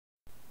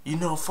You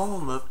know,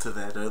 following up to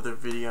that other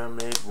video I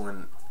made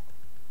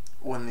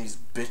when these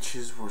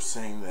bitches were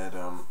saying that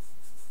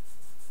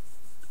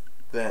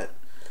that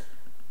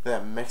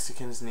that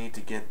Mexicans need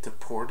to get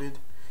deported.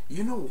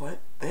 You know what?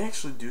 They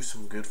actually do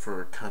some good for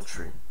our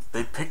country.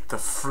 They pick the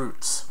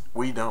fruits.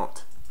 We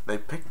don't. They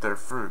pick their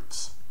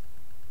fruits.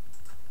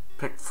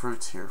 Pick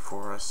fruits here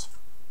for us.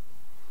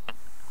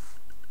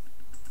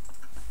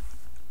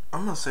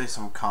 I'm gonna say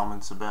some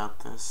comments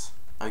about this.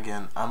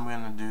 Again, I'm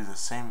gonna do the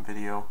same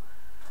video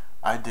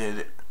I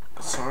did.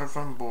 Sorry if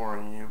I'm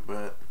boring you,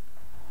 but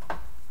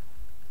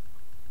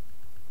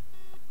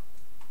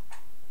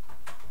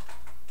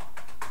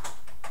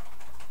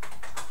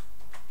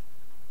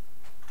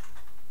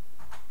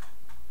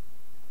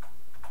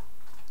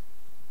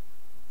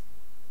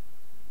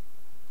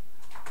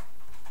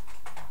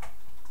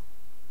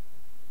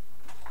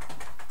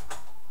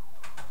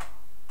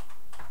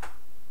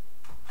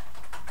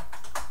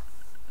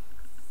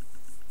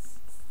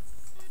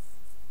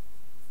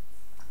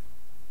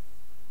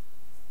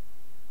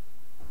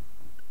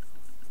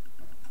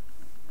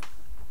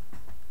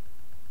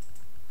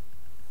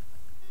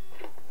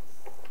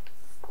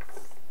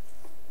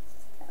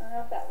I don't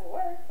know if that will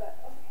work, but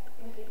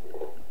okay.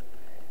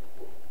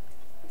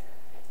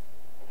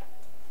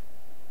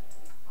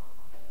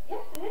 Yes,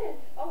 it is.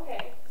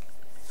 Okay.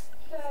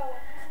 So.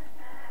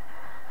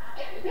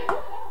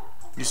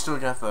 you still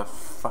got the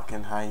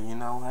fucking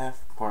hyena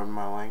laugh, pardon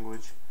my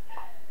language.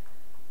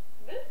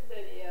 This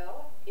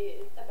video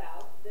is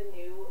about the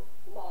new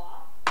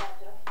law that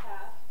just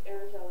passed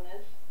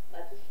Arizona's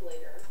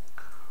legislator.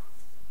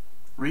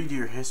 Read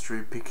your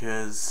history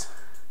because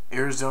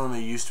Arizona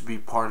used to be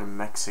part of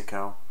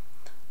Mexico.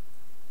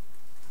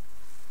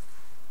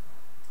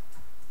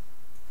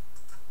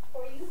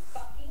 For you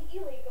fucking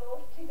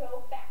illegals to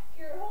go back to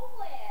your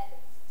homeland.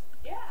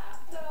 Yeah,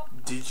 so.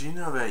 Did you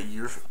know that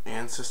your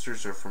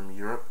ancestors are from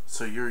Europe?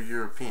 So you're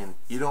European.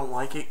 You don't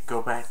like it?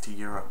 Go back to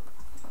Europe.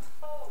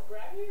 Oh,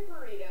 grab your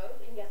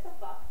burritos and get the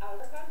fuck out of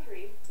our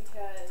country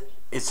because.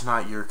 It's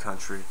not your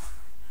country.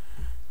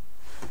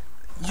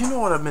 You know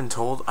what I've been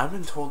told? I've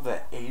been told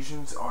that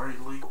Asians are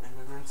illegal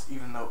immigrants,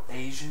 even though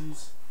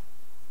Asians...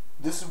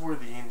 This is where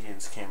the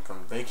Indians came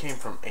from. They came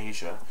from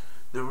Asia.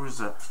 There was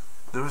a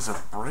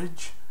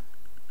bridge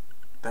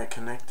that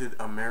connected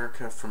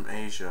America from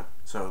Asia.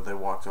 So they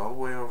walked all the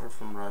way over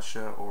from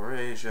Russia or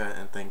Asia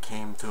and then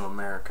came to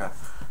America.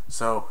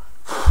 So,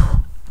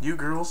 you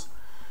girls,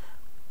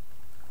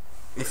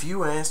 if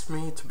you asked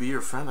me to be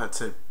your friend, I'd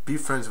say, be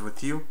friends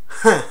with you.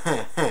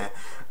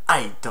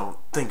 I don't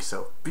think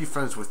so. Be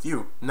friends with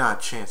you? Not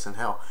a chance in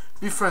hell.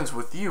 Be friends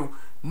with you?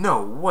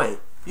 No way.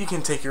 You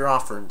can take your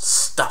offer and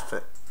stuff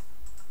it.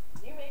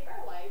 You make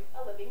our life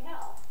a living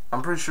hell.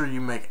 I'm pretty sure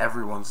you make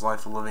everyone's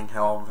life a living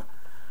hell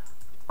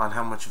on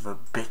how much of a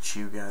bitch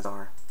you guys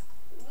are.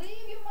 Leave,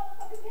 you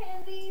motherfucking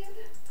pansies!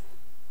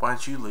 Why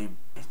don't you leave,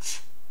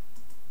 bitch?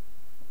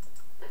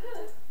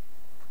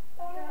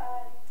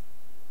 God.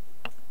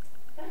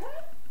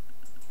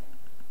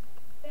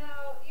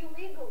 Now,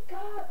 illegal. God,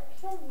 they're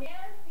so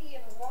nasty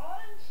and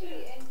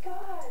raunchy, and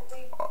God,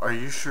 they Are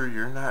you sure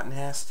you're not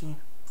nasty?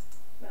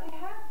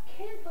 have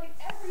kids like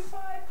every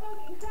 5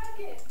 fucking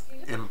seconds. You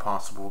just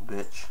Impossible,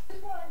 bitch.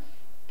 want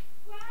to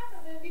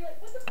slap them and be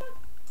like, what the fuck?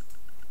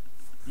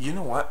 You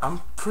know what?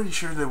 I'm pretty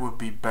sure there would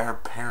be better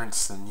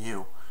parents than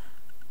you.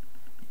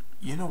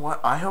 You know what?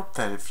 I hope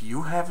that if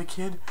you have a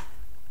kid,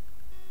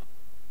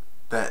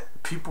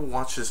 that people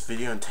watch this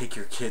video and take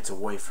your kids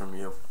away from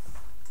you.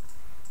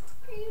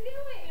 What are you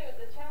doing?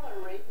 Dude, the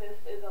Chandler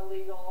rapist is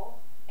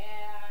illegal,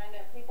 and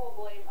people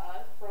blame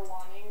us for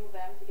wanting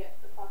them to get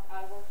the fuck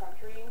out of our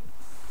country.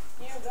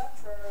 Use us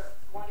for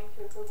wanting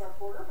to improve our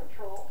border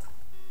patrol.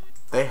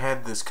 They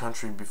had this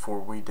country before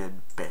we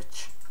did,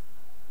 bitch.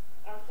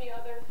 I don't see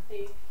other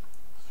states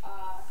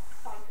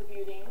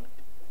contributing.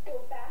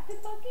 Go back to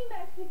fucking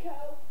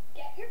Mexico,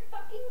 get your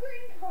fucking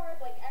green card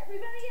like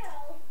everybody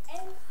else,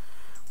 and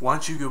Why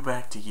don't you go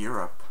back to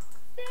Europe?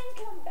 then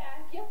come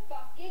back, you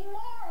fucking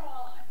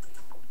moron!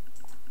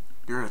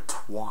 You're a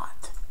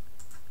twat.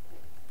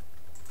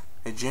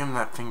 Hey, jam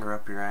that finger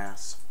up your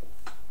ass.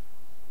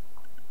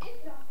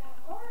 It's not that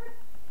hard.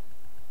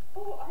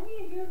 Oh, I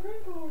need to get a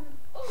green card.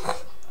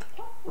 Oh,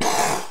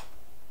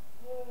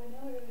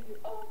 now I gotta do.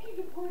 Oh, get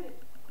deported.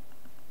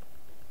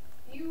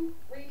 You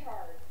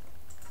retard.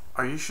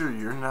 Are you sure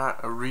you're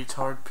not a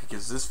retard?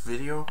 Because this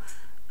video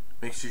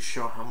makes you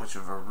show how much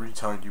of a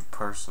retard you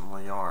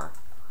personally are.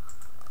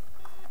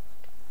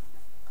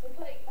 It's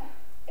like,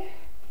 and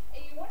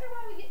you wonder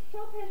why we get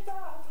so pissed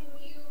off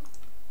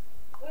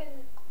when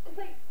it's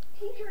like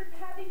teachers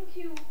having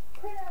to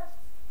print out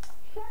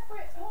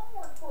separate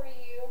homework for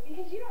you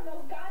because you don't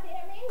know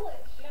goddamn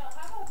English. No,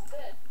 how about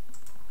this?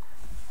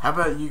 How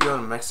about you go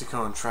to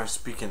Mexico and try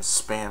speaking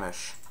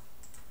Spanish?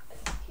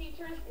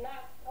 Teachers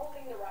not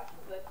holding the rest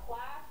of the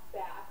class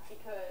back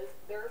because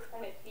they're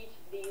trying to teach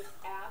these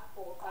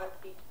assholes how to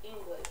speak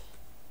English.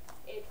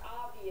 It's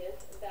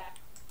obvious that.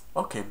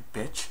 Okay,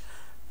 bitch.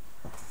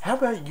 How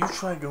about you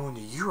try going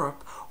to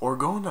Europe or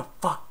going to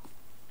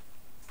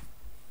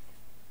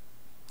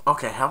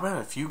Okay, how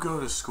about if you go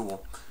to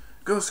school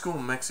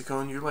in Mexico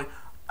and you're like,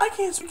 I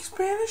can't speak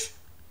Spanish?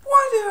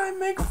 Why did I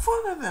make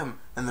fun of them?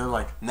 And they're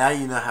like, now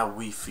you know how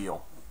we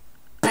feel.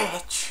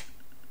 Bitch!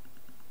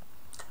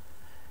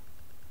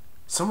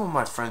 Some of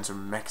my friends are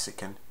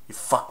Mexican. You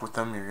fuck with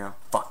them, you're gonna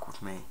fuck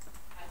with me.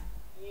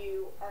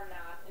 You are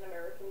not an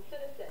American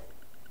citizen.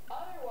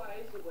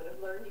 Otherwise, you would have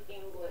learned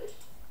English.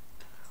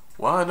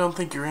 Well, I don't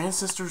think your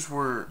ancestors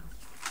were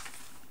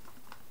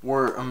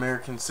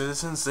American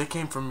citizens. They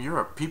came from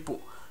Europe.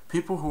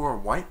 People who are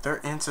white,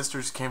 their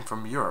ancestors came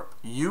from Europe.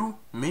 You,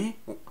 me,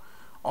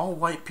 all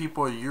white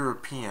people are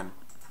European.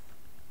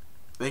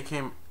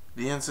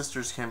 The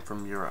ancestors came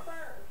from Europe. First,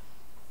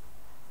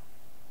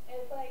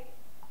 it's like,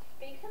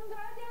 speak some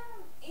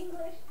goddamn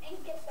English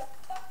and get the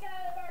fuck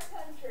out of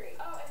our country.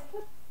 Oh,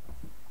 and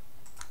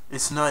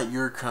It's not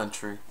your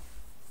country.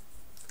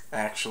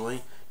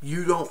 Actually,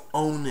 you don't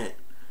own it.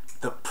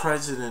 The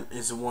president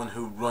is the one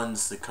who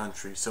runs the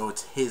country, so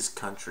it's his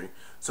country.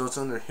 So it's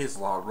under his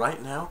law.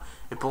 Right now,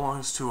 it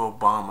belongs to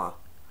Obama.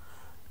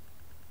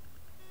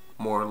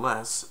 More or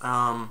less.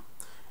 And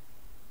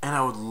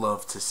I would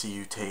love to see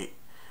you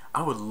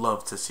I would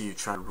love to see you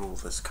try to rule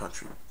this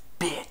country.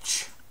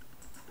 Bitch!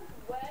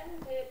 when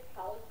did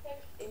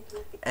politics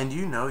interfere And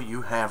you know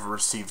you have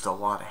received a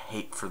lot of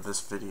hate for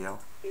this video.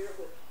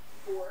 with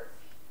sports?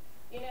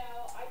 You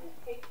know, I just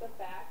hate the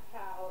fact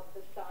how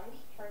the Suns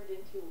turned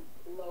into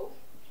Los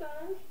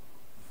Suns.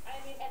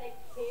 I mean, and a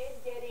kid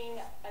getting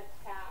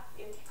attacked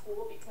in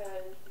school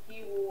because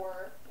he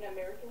wore an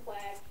American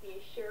flag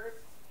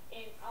t-shirt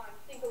on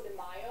Cinco de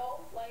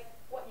Mayo. Like,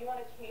 what, you want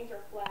to change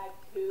our flag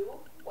too?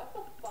 What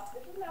the fuck?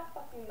 This is not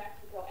fucking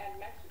Mexico, and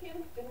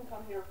Mexicans didn't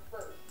come here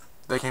first.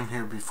 They came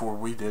here before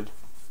we did.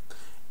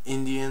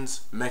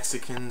 Indians,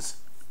 Mexicans,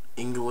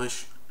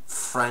 English,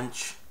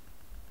 French.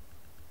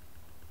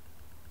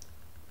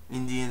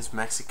 Indians,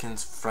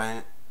 Mexicans,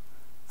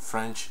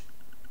 French,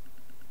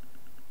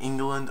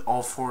 England,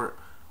 all four.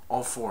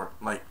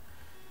 Like,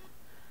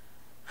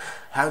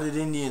 how did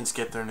Indians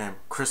get their name?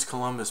 Chris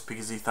Columbus,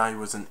 because he thought he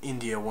was in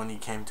India when he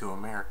came to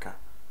America.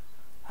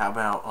 How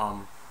about,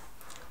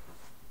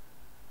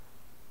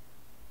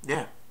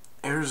 yeah,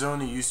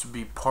 Arizona used to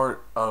be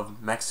part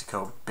of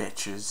Mexico,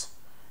 bitches.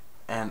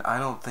 And I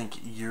don't think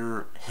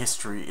your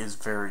history is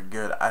very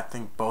good. I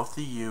think both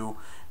of you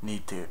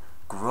need to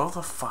grow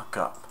the fuck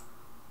up.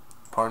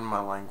 Pardon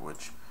my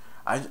language.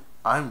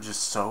 I'm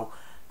just so...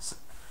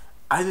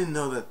 I didn't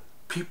know that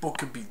people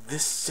could be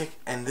this sick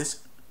and this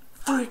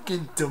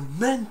freaking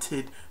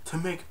demented to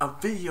make a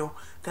video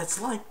that's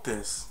like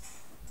this.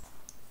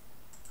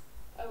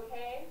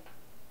 Okay?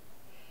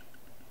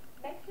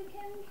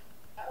 Mexicans,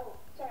 oh,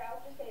 sorry,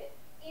 I'll just say it.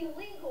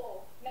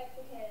 Illegal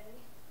Mexicans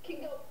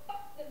can go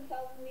fuck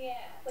themselves in the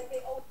ass. Like they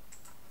always...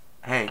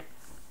 Hey,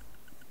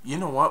 you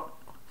know what?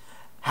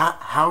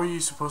 How are you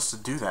supposed to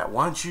do that?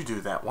 Why don't you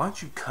do that? Why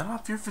don't you cut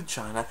off your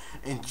vagina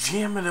and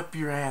jam it up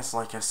your ass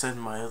like I said in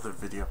my other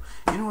video?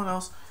 You know what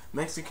else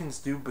Mexicans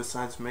do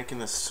besides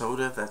making a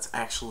soda that's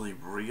actually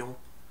real?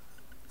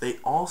 They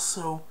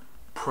also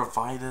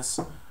provide us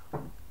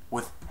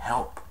with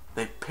help.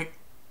 They pick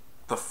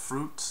the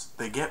fruits.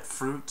 They get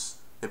fruits.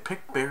 They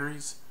pick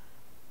berries.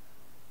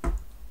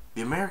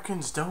 The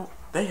Americans don't.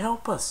 They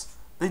help us.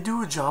 They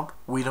do a job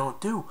we don't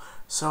do.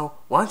 So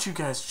why don't you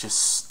guys just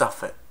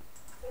stuff it?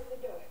 to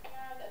do it.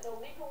 And the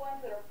legal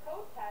ones that are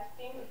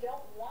protesting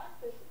don't want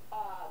this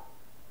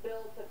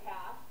bill to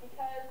pass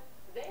because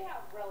they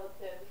have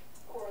relatives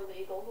who are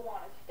legal who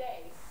want to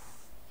stay.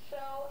 So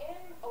in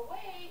a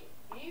way,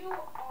 you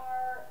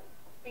are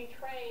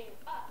betraying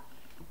us.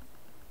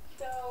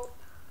 So...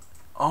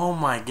 Oh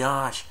my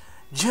gosh.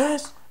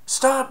 Just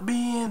stop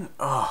being...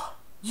 Ugh.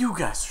 You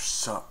guys are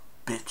so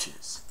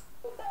bitches.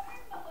 burn,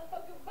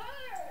 motherfucker,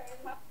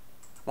 burn!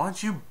 Why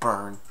don't you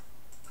burn?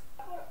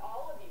 How about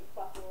all of you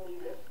fucking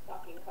leave this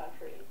fucking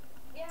country?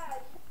 Yeah,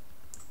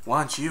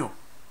 Why don't you?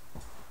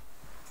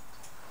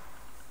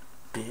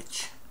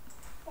 Bitch.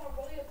 I want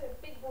to roll you up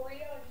a big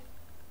burrito and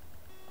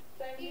just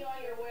send you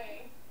on your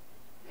way.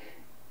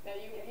 Now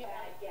you get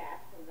bad gas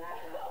from that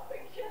one.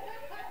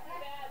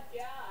 Bad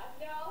gas.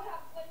 No, I'll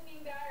have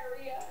flaming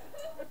diarrhea.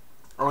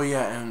 Oh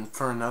yeah, and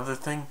for another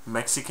thing,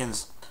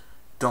 Mexicans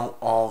don't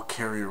all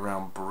carry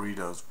around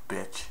burritos,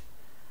 bitch.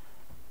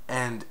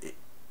 And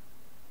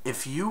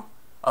if you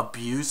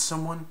abuse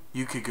someone,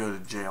 you could go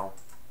to jail.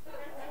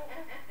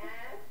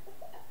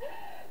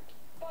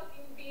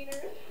 Fucking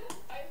beaners.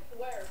 I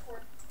swear.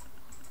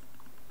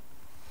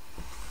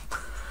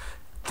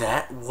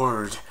 That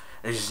word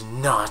is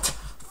not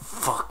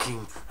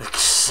fucking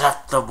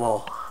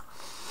acceptable.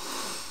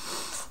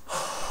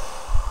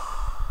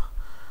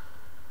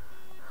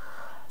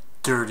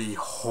 Dirty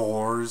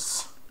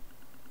whores.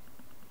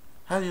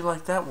 How do you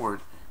like that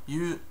word?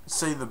 You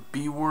say the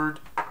B word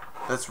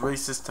that's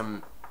racist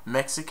to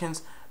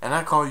Mexicans, and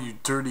I call you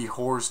dirty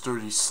whores,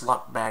 dirty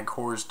slutbag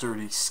whores,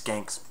 dirty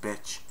skanks,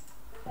 bitch.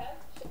 Test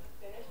should have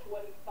finished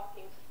what he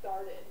fucking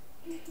started.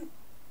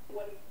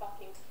 What he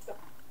fucking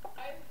started.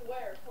 I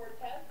swear,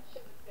 Cortez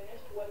should have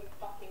finished what he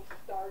fucking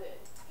started.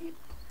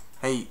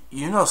 Hey,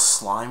 you know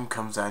slime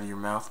comes out of your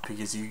mouth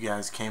because you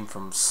guys came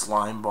from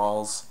slime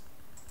balls?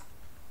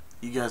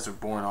 You guys are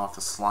born off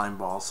a slime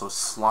ball, so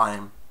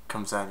slime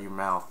comes out of your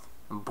mouth.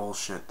 And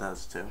bullshit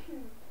does too.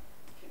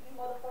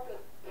 Motherfucker.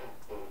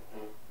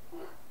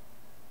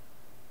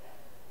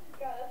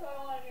 God, that's what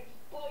I want to do.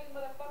 Just blow you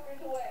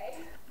motherfuckers away.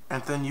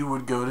 And then you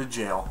would go to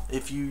jail.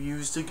 If you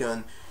used a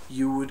gun,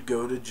 you would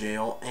go to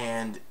jail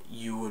and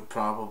you would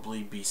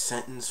probably be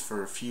sentenced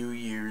for a few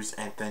years,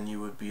 and then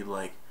you would be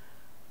like,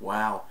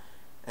 wow.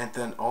 And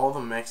then all the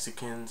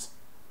Mexicans,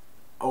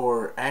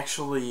 or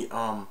actually,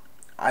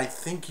 I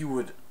think you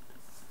would,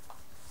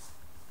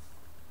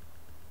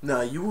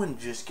 no, you wouldn't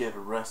just get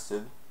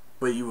arrested,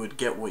 but you would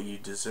get what you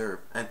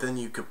deserve. And then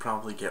you could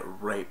probably get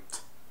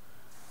raped.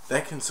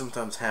 That can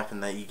sometimes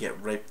happen, that you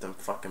get raped in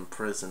fucking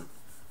prison.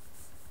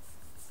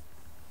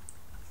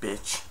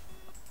 Bitch.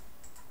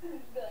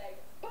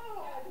 Like, boom!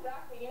 Yeah,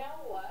 exactly. You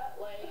know what?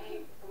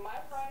 Like, my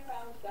friend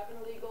found 7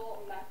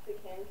 illegal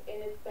Mexicans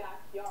in his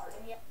backyard,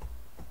 and he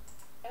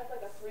has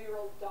like a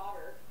 3-year-old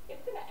daughter.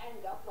 It's gonna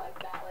end up like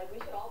that. Like, we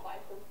should all buy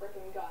some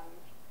freaking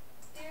guns.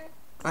 Dude.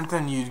 And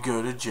then you'd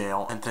go to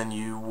jail, and then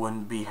you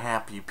wouldn't be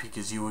happy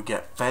because you would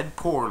get fed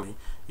poorly,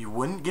 you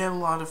wouldn't get a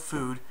lot of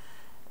food,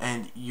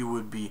 and you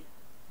would be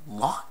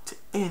locked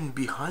in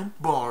behind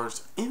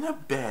bars in a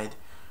bed,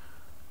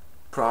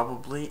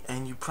 probably,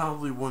 and you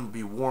probably wouldn't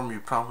be warm,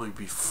 you'd probably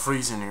be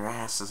freezing your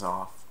asses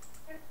off.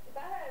 If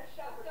I had a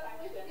shotgun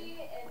with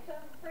me and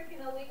some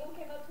freaking illegal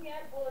came up to me,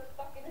 I'd blow his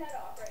fucking head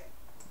off, right?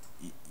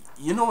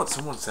 You know what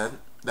someone said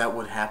that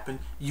would happen?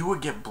 You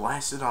would get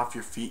blasted off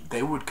your feet,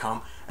 they would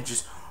come and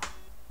just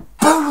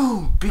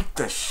boom! Beat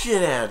the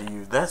shit out of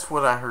you. That's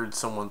what I heard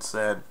someone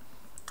said.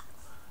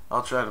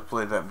 I'll try to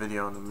play that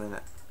video in a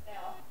minute.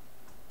 Now.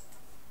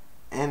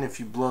 And if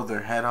you blow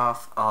their head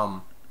off,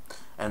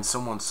 and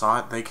someone saw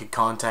it, they could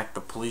contact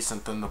the police,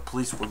 and then the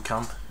police would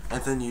come,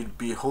 and then you'd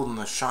be holding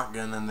a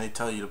shotgun, and they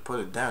tell you to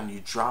put it down.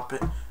 You drop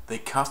it, they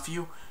cuff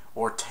you,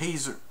 or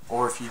taser,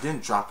 or if you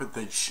didn't drop it,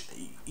 they'd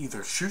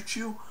either shoot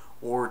you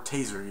or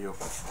taser you.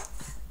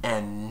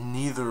 And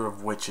neither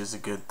of which is a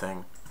good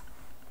thing.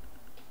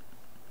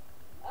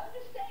 I'm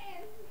just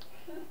saying.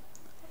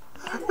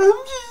 I'm just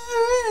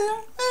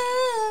saying.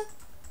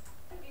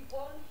 If he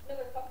blown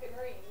another fucking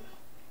rings.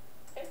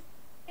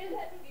 His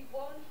head would be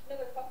blown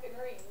another fucking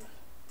rings.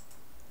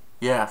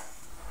 Yeah.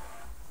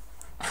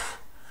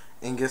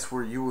 And guess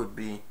where you would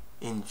be?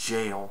 In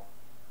jail.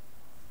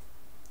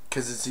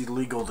 Because it's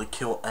illegal to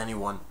kill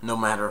anyone, no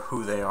matter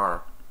who they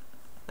are.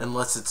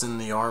 Unless it's in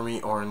the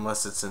army, or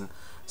unless it's in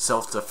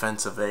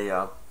self-defense of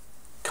a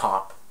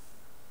cop.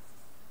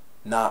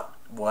 Not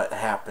what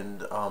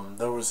happened.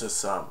 There was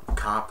this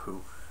cop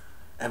who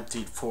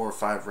emptied 4 or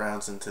 5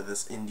 rounds into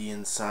this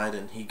Indian side,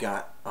 and he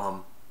got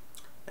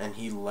and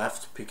he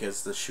left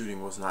because the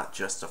shooting was not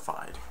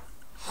justified.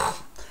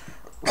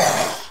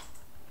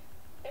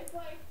 It's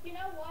like, you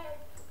know what?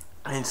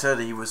 And he said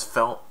he was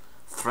felt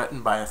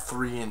threatened by a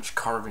 3-inch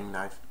carving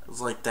knife. It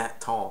was like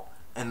that tall,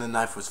 and the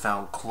knife was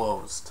found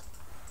closed.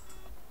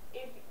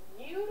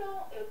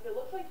 If it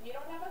looks like you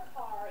don't have a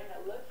car, and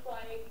it looks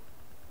like,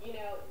 you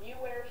know, you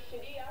wear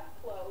shitty ass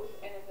clothes,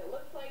 and if it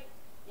looks like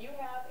you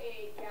have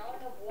a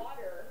gallon of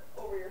water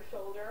over your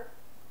shoulder,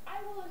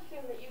 I will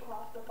assume that you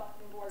crossed the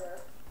fucking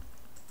border.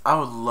 I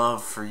would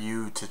love for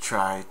you to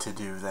try to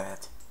do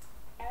that.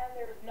 And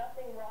there's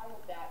nothing wrong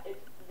with that.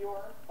 It's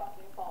your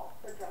fucking fault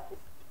for dressing.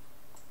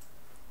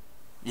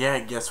 Yeah,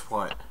 guess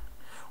what?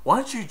 Why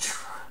don't you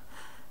try?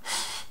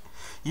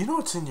 You know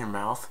what's in your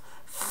mouth?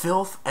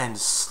 Filth and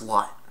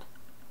slut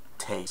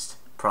taste,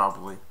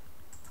 probably.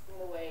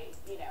 The way,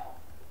 you know,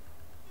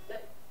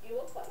 that you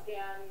look like.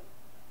 And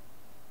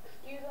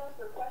excuse us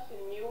for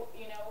questioning you.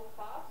 You know,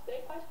 cops,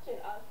 they question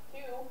us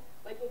too.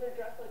 Like, if you're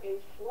dressed like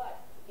a slut,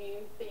 do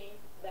you think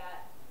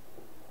that,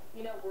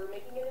 you know, we're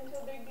making it into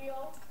a big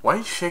deal? Why are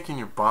you shaking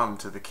your bottom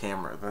to the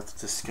camera? That's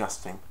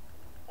disgusting.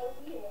 Oh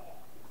yeah.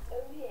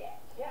 Oh yeah.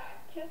 Yeah,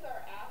 kiss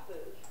our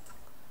asses.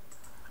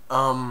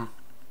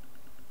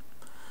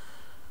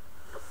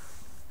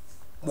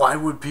 Why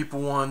would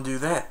people want to do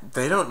that?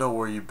 They don't know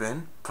where you've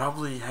been.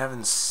 Probably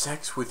having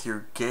sex with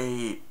your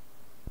gay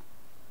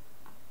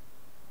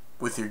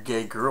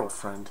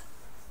girlfriend.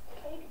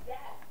 Take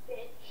that,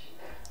 bitch.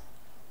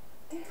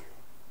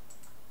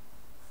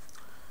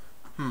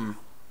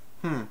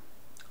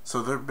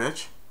 So they're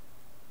bitch?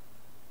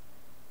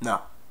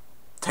 No.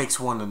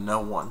 Takes one to know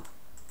one.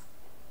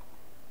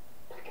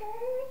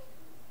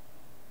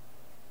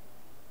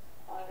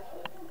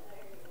 Honestly.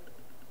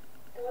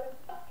 Go to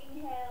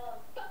fucking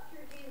hell. Fuck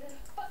your Jesus.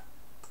 Fuck.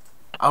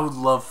 I would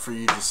love for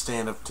you to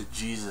stand up to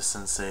Jesus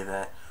and say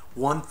that.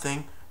 One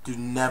thing, do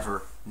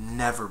never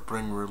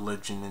bring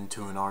religion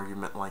into an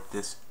argument like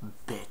this,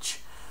 bitch.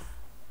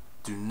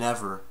 Do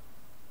never,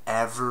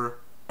 ever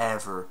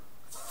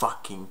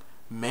fucking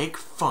make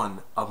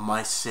fun of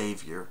my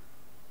Savior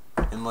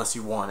unless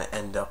you want to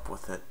end up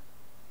with it.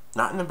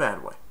 Not in a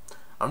bad way.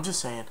 I'm just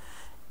saying,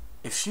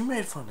 if she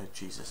made fun of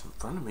Jesus in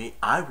front of me,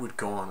 I would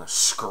go on a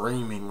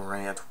screaming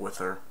rant with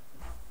her.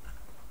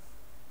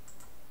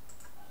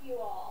 You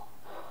all.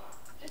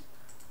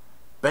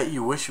 Bet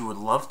you wish you would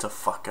love to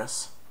fuck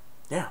us.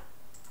 Yeah.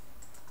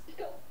 Just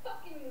go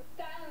fucking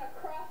die on a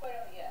cross, why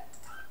don't you?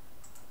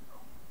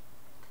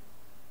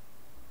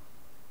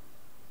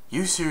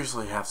 You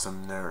seriously have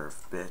some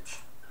nerve, bitch.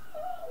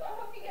 I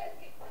hope you guys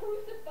get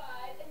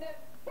crucified and then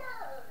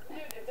burned.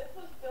 Dude, if this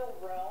was still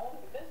Rome,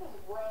 if this was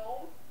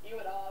Rome, you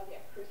would all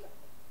get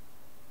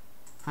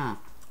crucified.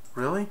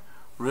 Really?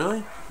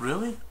 Really?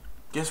 Really?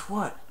 Guess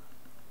what?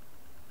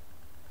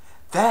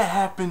 That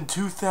happened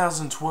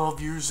 2012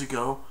 years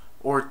ago,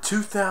 or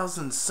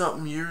 2000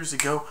 something years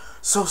ago,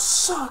 so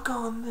suck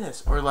on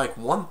this. Or like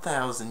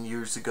 1000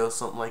 years ago,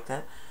 something like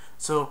that.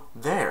 So,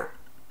 there.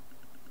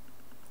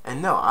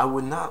 And no, I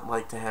would not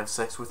like to have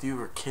sex with you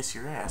or kiss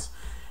your ass.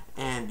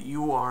 And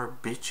you are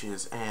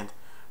bitches. And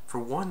for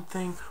one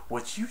thing,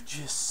 what you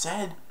just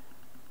said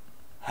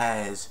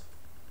has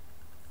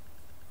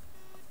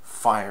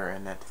fire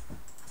in it.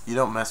 You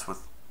don't mess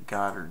with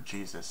God or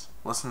Jesus.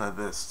 Listen to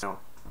this. So,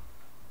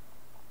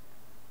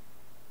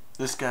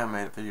 this guy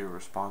made a video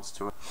response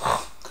to it.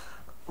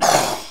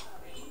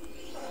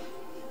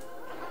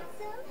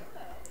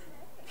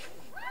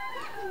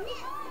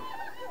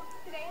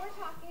 Today we're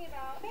talking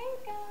about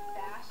makeup,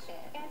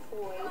 fashion, and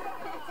boys.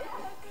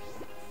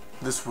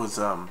 This was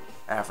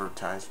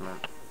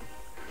advertisement.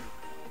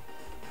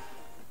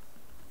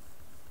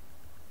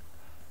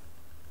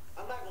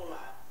 I'm not gonna lie.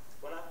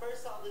 When I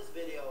first saw this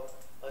video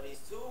of these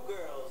two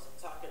girls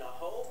talking a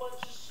whole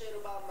bunch of shit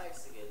about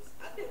Mexicans,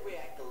 I did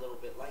react a little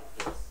bit like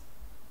this.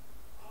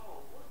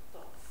 Oh, what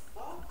the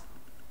fuck?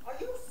 Are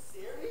you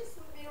serious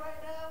with me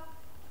right now?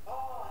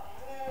 Oh,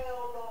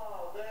 hell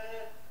no,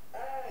 man.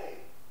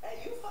 Hey,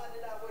 you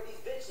finding out where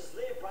these bitches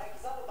live, right?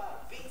 Because I'm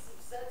about to beat some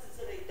sense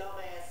into their dumb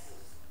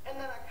asses. And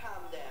then I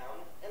calmed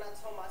down, and I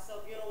told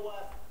myself, you know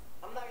what?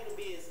 I'm not gonna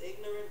be as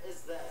ignorant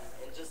as them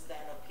and just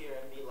stand up here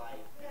and be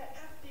like, yeah,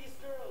 F these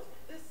girls,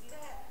 this and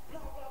that,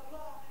 blah, blah,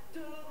 blah,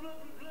 blah,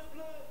 blah, blah, blah,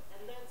 blah,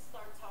 and then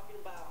start talking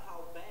about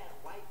how bad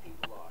white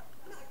people are.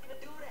 I'm not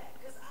gonna do that,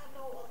 because I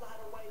know a lot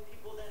of white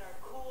people that are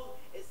cool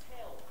as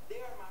hell.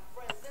 They are my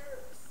friends.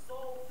 They're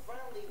so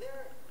friendly.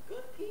 They're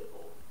good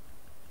people.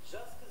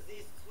 Just because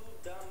these two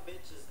dumb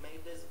bitches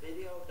made this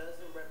video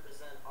doesn't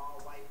represent all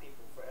white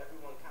people for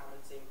everyone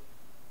commenting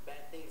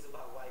bad things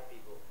about white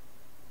people.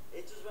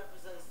 It just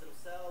represents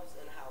themselves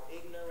and how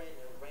ignorant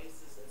and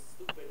racist and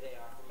stupid they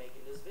are for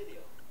making this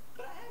video.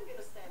 But I am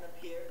gonna stand up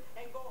here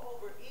and go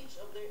over each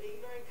of their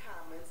ignorant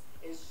comments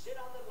and shit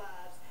on their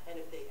lives, and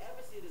if they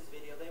ever see this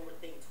video, they would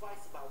think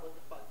twice about what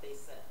the fuck they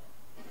said.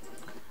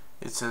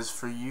 It says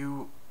for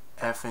you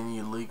effing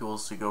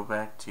illegals to go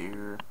back to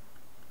your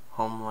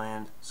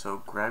homeland,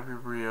 so grab your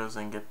burritos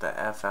and get the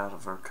F out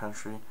of our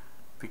country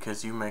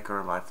because you make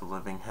our life a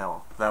living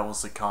hell. That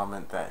was the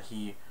comment that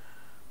he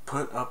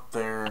put up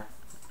there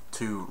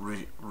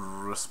to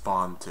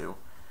respond to.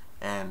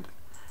 And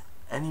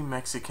any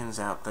Mexicans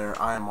out there,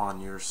 I am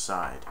on your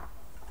side.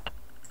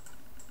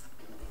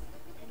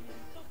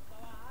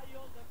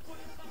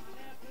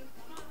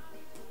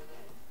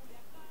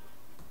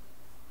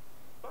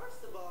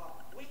 First of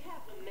all, we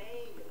have a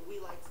name we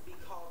like to be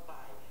called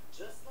by,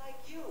 just like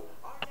you.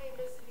 Our name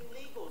isn't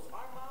illegals.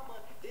 Our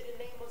mama didn't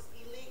name us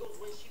illegals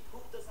when she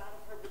pooped us out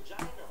of her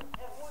vagina.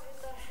 And what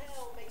in the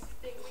hell makes you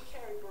think we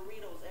carry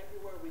burritos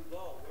everywhere we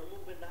go? We're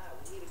moving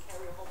out. We need to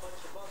carry a whole bunch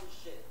of other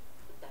shit.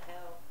 What the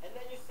hell? And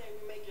then you say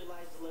we make your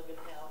lives live in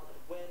hell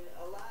when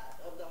a lot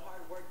of the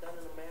hard work done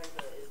in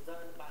America is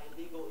done by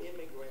illegal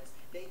immigrants.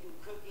 They do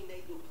cooking,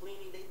 they do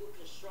cleaning, they do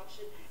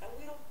construction, and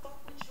we don't fuck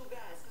with you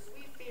guys because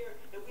we fear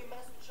if we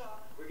mess with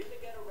y'all, we're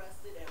gonna get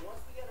arrested, and once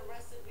we get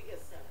arrested, we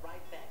get sent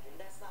right back, and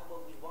that's not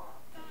what we want.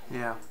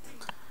 Yeah.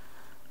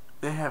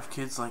 They have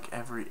kids like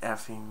every 5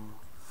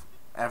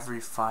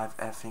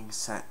 effing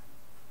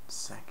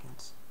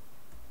seconds.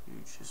 You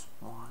just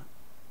want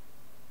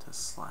to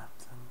slap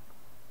them.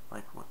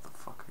 Like, what the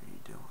fuck are you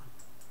doing?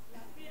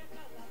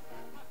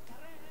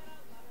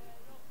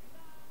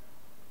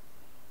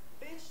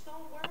 Bitch,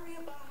 don't worry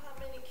about how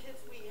many kids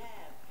we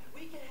have.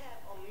 We can have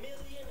 1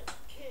 million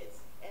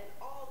kids, and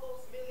all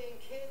those million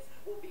kids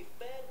will be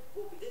fed,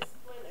 will be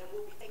disciplined, and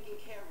will be taken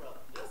care of.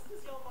 Just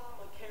because your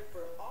mama cared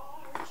for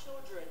all her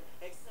children,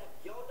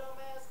 except your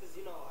dumbass, because,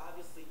 you know,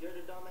 obviously you're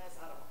the dumbass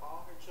out of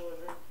all her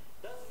children,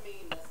 doesn't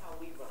mean that's how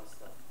we run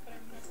stuff.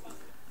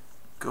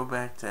 Go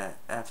back to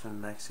effing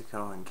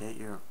Mexico and get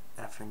your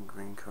effing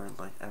green card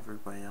like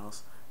everybody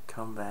else.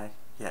 Come back,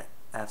 yeah,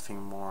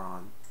 effing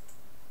moron.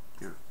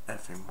 You're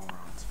effing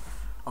morons.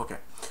 Okay,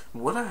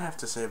 what I have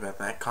to say about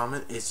that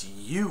comment is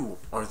you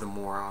are the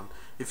moron.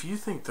 If you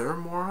think they're a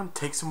moron,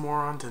 takes a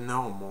moron to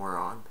know a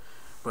moron.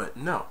 But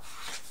no,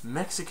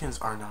 Mexicans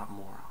are not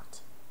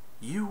morons.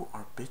 You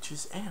are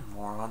bitches and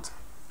morons.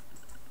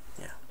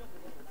 Yeah.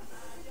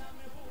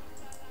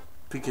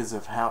 Because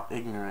of how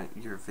ignorant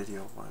your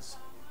video was.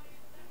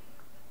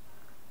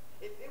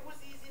 If it was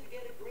easy to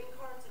get a green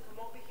card to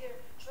come over here,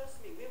 trust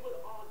me, we would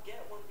all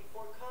get one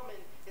before coming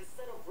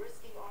instead of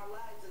risking our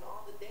lives and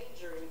all the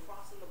danger in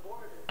crossing the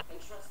border. And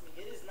trust me,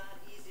 it is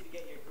not easy to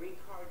get your green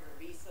card, your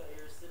visa, or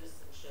your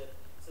citizenship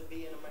to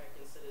be an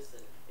American citizen.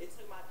 It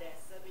took my dad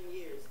 7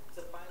 years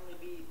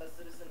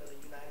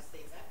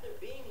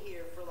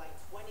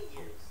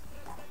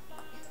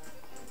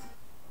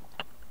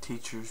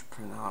Teachers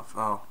print off.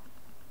 Oh.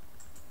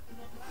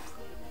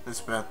 It's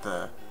about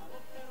the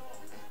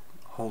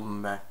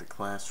holding back the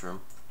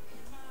classroom.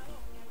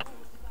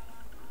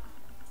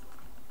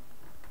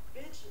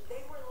 Bitch,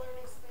 they were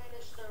learning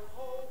Spanish their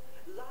whole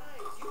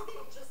lives. You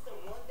think just in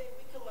one day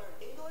we could learn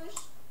English?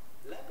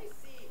 Let me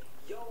see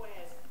your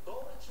ass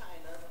go to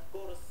China,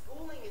 go to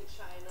schooling in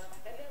China,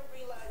 and then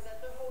realize that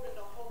they're holding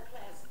the whole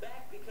class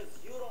back because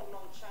you don't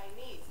know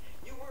Chinese.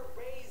 You were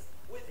raised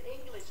with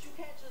English. You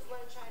can't just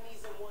learn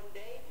Chinese in one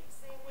day.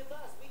 Same with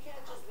us. We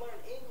can't just learn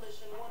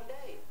English in one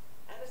day.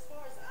 And as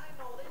far as I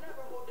know, they never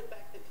holding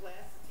back the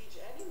class to teach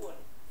anyone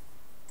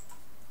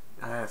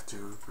I have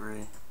to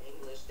agree.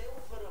 English. They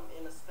will put them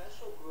in a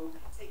special group,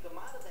 take them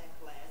out of that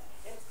class,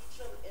 and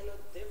teach them in a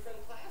different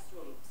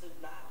classroom to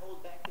not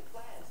hold back the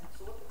class.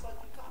 So what the fuck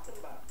you talking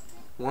about?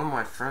 One of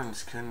my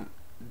friends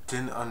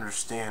didn't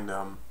understand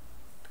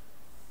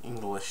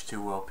English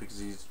too well because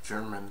he's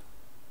German.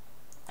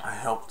 I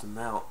helped him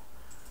out.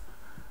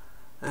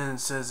 And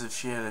it says if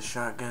she had a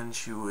shotgun,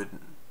 she would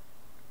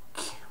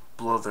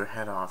blow their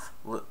head off.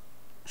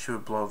 She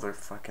would blow their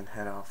fucking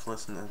head off.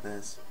 Listen to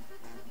this.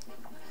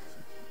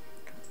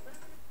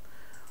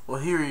 Well,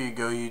 here you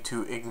go, you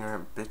two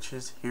ignorant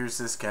bitches. Here's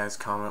this guy's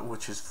comment,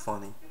 which is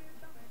funny.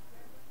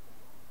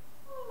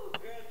 Ooh,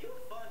 girl, you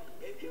funny.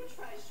 If you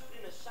try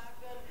shooting a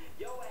shotgun,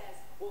 your ass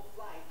will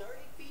fly 30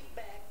 feet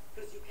back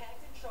because you can't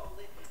control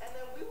it, and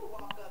then we will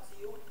walk up to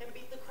you and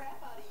beat the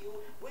crap out of you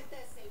with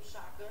that same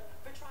shotgun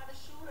for trying to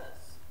shoot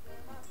us.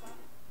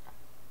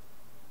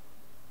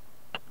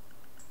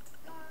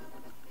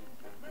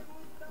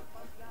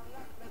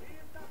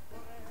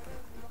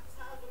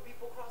 Times when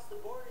people cross the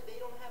border, they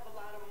don't have a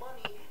lot of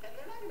money, and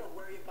they're not going to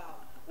worry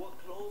about what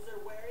clothes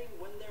they're wearing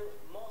when their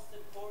most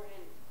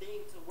important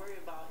thing to worry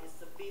about is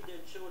to feed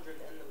their children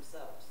and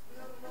themselves.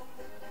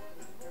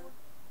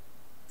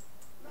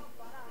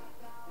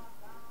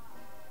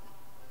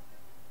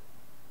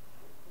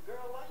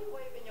 Girl, why you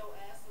waving your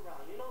ass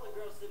around? You know the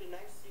girl sitting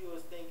next to you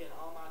is thinking,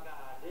 oh my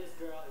god, this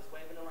girl is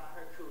waving around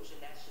her cooch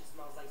and that shit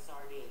smells like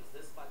sardines.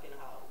 This fucking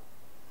hoe.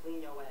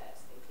 Clean your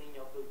ass and clean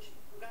your coochie.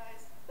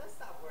 Guys, let's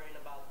stop worrying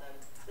about them.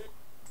 They're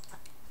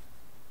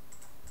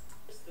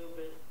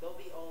stupid. They'll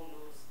be old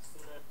news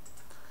sooner.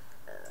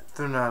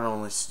 They're not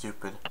only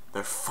stupid,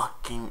 they're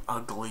fucking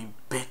ugly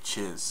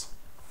bitches.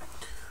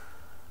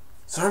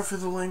 Sorry for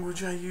the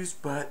language I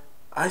used, but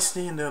I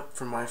stand up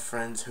for my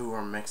friends who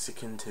are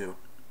Mexican too.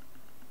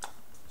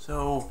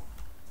 So,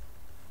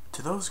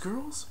 to those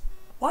girls,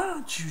 why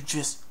don't you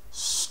just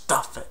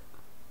stuff it?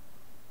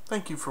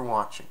 Thank you for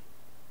watching.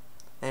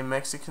 Hey,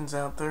 Mexicans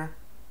out there,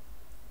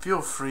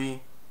 feel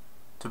free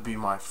to be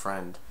my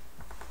friend.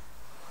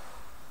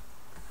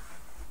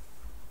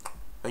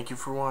 Thank you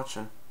for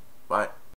watching. Bye.